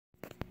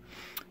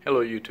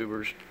Hello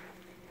YouTubers.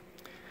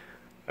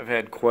 I've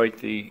had quite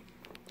the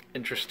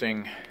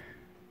interesting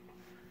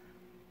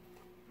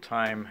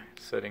time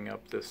setting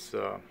up this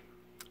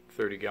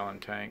 30-gallon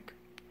tank,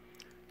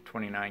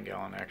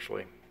 29-gallon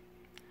actually,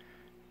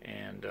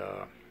 and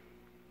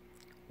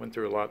went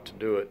through a lot to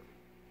do it.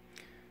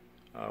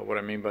 What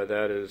I mean by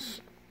that is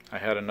I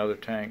had another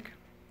tank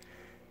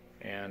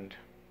and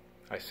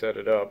I set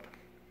it up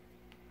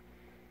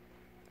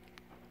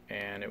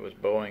and it was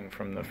bowing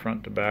from the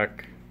front to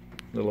back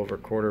a little over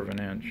 1/4 of an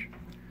inch,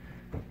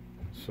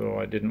 so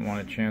I didn't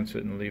want to chance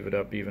it and leave it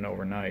up even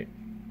overnight,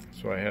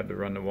 so I had to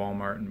run to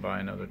Walmart and buy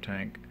another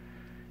tank,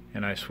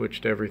 and I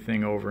switched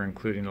everything over,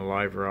 including the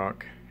live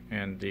rock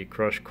and the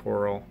crushed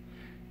coral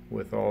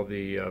with all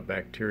the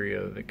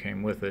bacteria that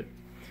came with it,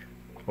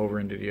 over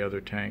into the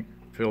other tank,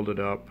 filled it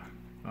up,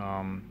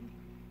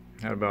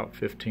 had about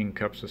 15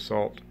 cups of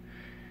salt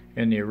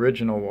in the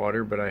original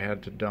water, but I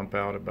had to dump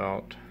out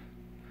about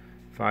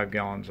 5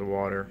 gallons of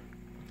water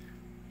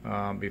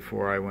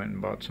before I went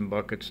and bought some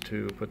buckets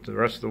to put the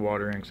rest of the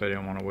water in, because I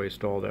didn't want to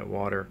waste all that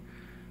water.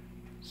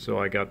 So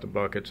I got the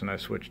buckets and I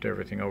switched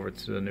everything over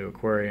to the new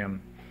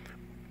aquarium,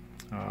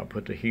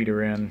 put the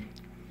heater in,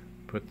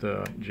 put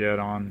the jet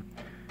on,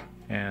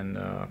 and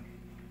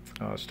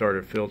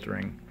started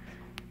filtering.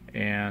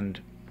 And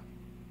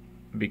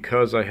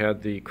because I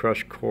had the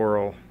crushed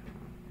coral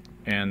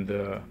and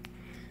the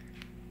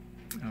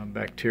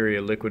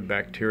bacteria, liquid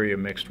bacteria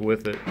mixed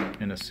with it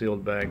in a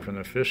sealed bag from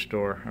the fish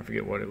store, I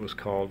forget what it was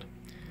called,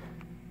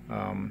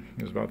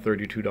 it was about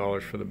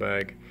 $32 for the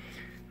bag.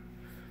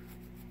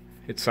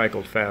 It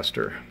cycled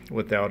faster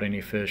without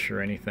any fish or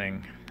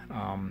anything.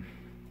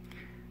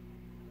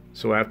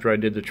 So after I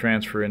did the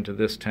transfer into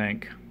this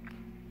tank,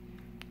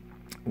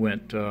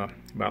 went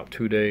about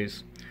 2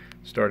 days,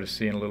 started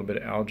seeing a little bit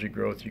of algae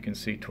growth. You can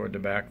see toward the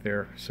back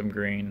there some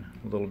green,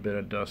 a little bit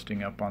of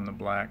dusting up on the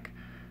black,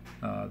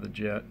 the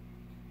jet,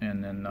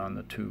 and then on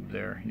the tube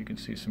there you can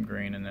see some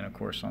green, and then of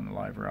course on the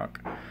live rock.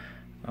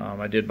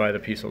 I did buy the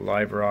piece of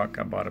live rock.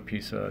 I bought a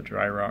piece of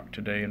dry rock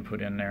today and put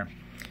in there,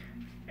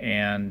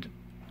 and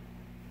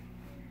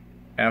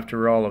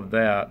after all of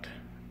that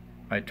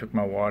I took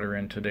my water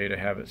in today to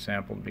have it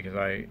sampled, because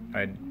I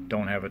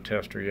don't have a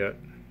tester yet.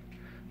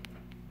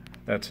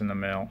 That's in the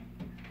mail.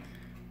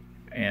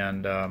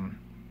 And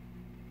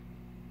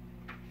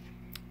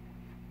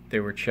they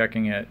were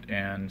checking it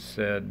and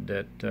said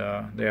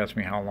that they asked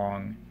me how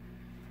long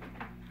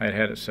I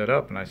had it set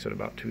up, and I said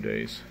about 2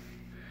 days,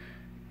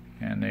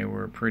 and they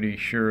were pretty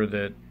sure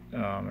that,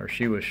 or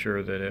she was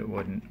sure that it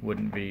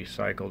wouldn't be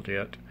cycled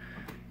yet.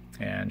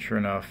 And sure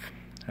enough,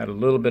 had a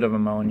little bit of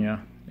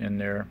ammonia in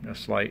there, a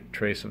slight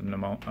trace of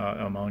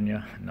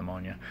pneumonia,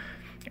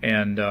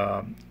 and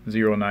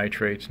 0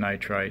 nitrates,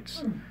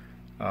 nitrites.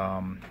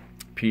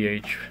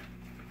 pH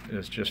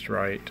is just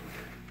right,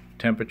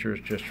 temperature is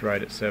just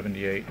right at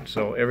 78,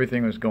 so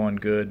everything was going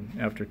good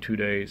after 2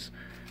 days.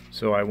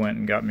 So I went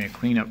and got me a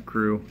cleanup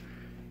crew,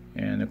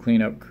 and the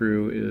cleanup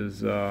crew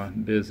is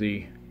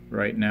busy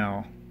right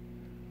now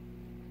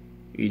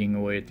eating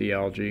away at the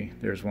algae.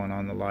 There's one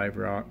on the live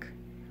rock,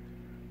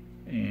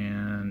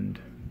 and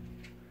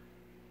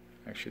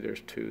actually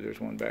there's two.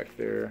 There's one back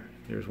there,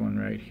 there's one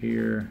right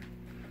here,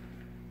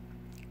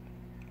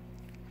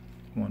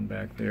 one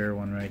back there,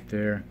 one right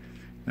there.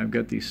 I've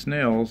got these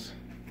snails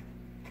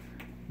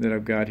that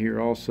I've got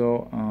here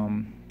also.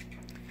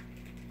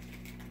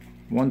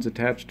 One's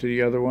attached to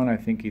the other one. I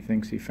think he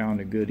thinks he found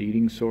a good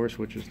eating source,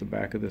 which is the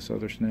back of this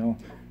other snail,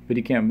 but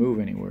he can't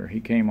move anywhere. He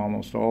came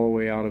almost all the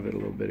way out of it a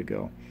little bit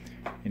ago,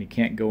 and he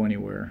can't go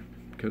anywhere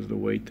because of the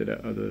weight that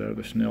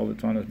other snail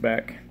that's on his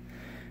back.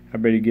 I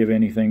bet he'd give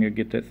anything to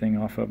get that thing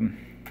off of him.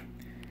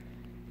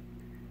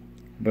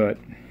 But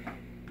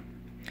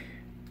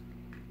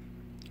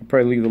I'll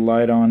probably leave the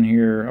light on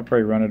here. I'll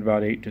probably run it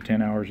about 8 to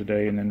 10 hours a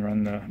day, and then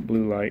run the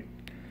blue light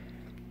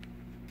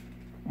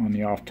on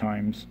the off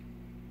times.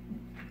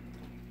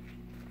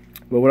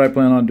 But what I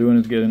plan on doing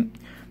is getting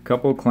a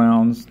couple of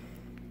clowns,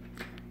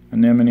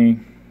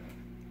 anemone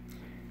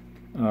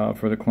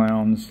for the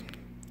clowns,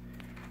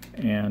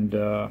 and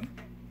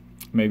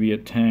maybe a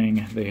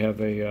tang. They have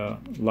a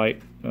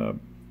light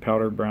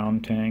powdered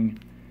brown tang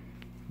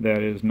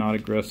that is not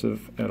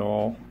aggressive at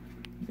all.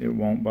 It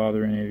won't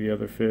bother any of the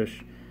other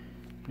fish,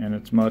 and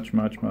it's much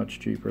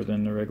cheaper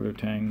than the regular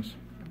tangs.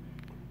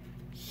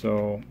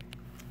 So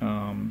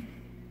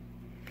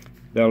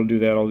that'll do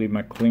that. I'll leave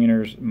my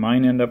cleaners.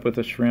 Mine end up with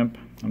a shrimp.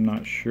 I'm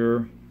not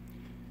sure.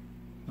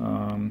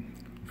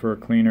 For a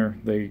cleaner,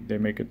 they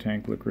make a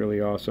tank look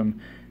really awesome,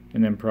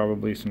 and then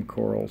probably some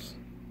corals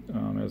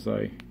as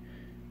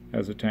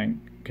the tank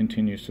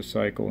continues to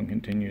cycle and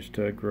continues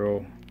to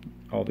grow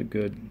all the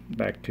good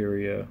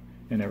bacteria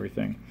and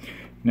everything.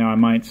 Now I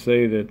might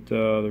say that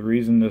the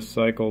reason this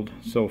cycled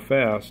so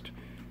fast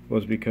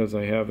was because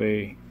I have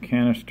a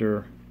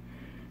canister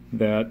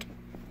that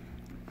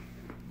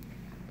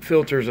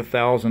filters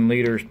 1,000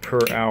 liters per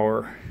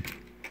hour,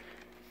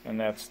 and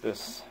that's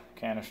this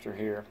canister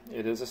here.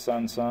 It is a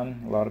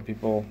Sun. A lot of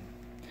people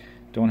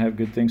don't have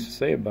good things to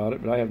say about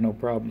it, but I have no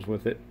problems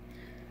with it.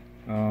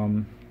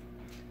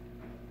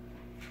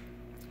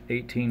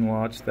 18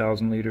 watts,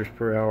 1,000 liters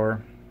per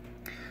hour.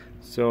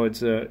 So it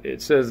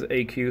says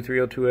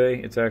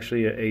AQ302A. It's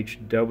actually a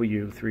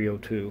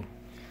HW302.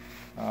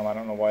 I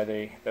don't know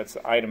why that's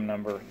the item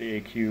number,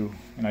 the AQ,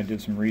 and I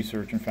did some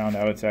research and found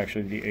out it's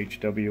actually the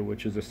HW,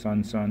 which is a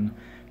Sun.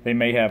 They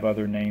may have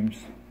other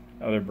names,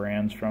 other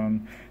brands from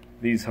them.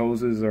 These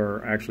hoses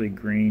are actually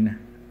green.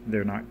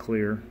 They're not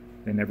clear.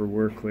 They never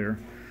were clear.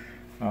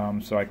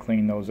 So I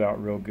cleaned those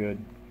out real good.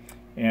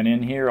 And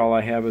in here, all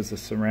I have is the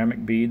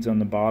ceramic beads on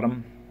the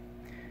bottom,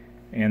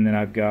 and then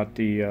I've got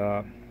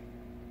the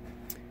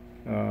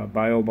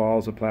bio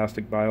balls, the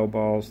plastic bio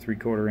balls,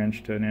 3/4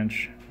 inch to 1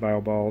 inch bio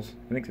balls.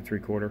 I think they're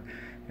 3/4.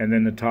 And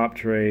then the top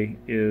tray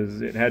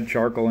it had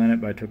charcoal in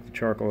it, but I took the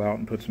charcoal out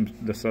and put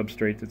the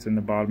substrate that's in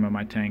the bottom of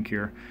my tank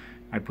here.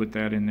 I put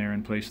that in there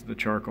in place of the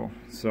charcoal.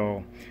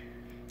 So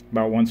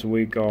about once a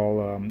week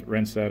I'll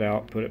rinse that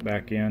out, put it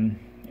back in,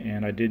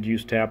 and I did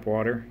use tap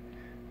water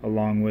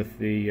along with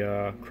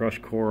the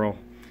crushed coral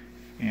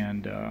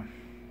and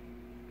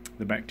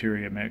the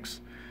bacteria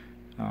mix.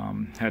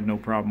 Had no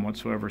problem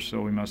whatsoever,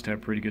 so we must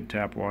have pretty good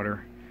tap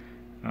water.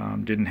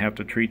 Didn't have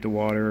to treat the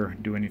water or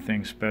do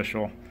anything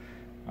special.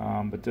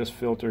 But this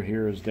filter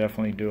here is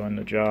definitely doing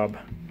the job,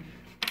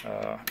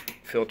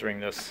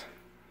 filtering this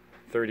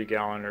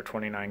 30-gallon or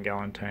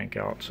 29-gallon tank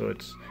out, so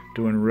it's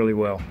doing really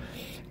well.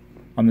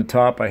 On the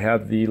top I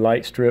have the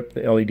light strip,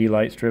 the LED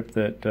light strip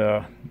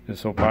that is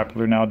so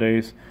popular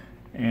nowadays,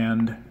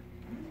 and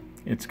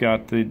it's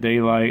got the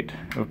daylight,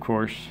 of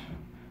course,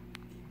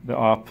 the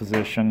off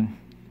position,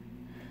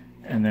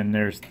 and then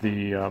there's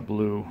the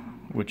blue,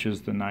 which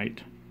is the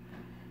night.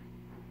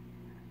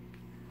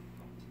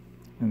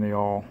 And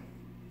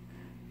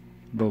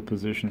both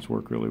positions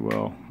work really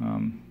well,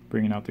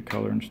 bringing out the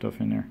color and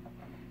stuff in there.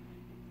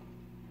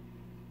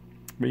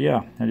 But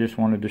yeah, I just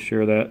wanted to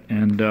share that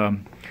and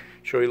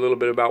show you a little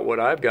bit about what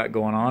I've got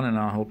going on, and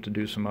I hope to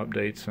do some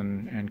updates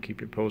and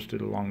keep you posted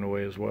along the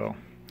way as well.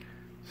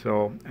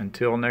 So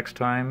until next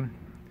time,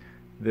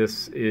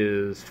 this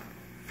is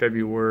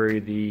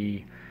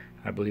February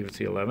I believe it's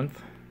the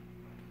 11th,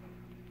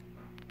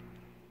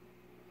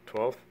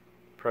 12th,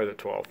 probably the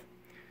 12th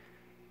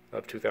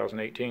of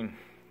 2018.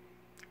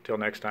 Till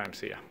next time,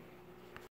 see ya.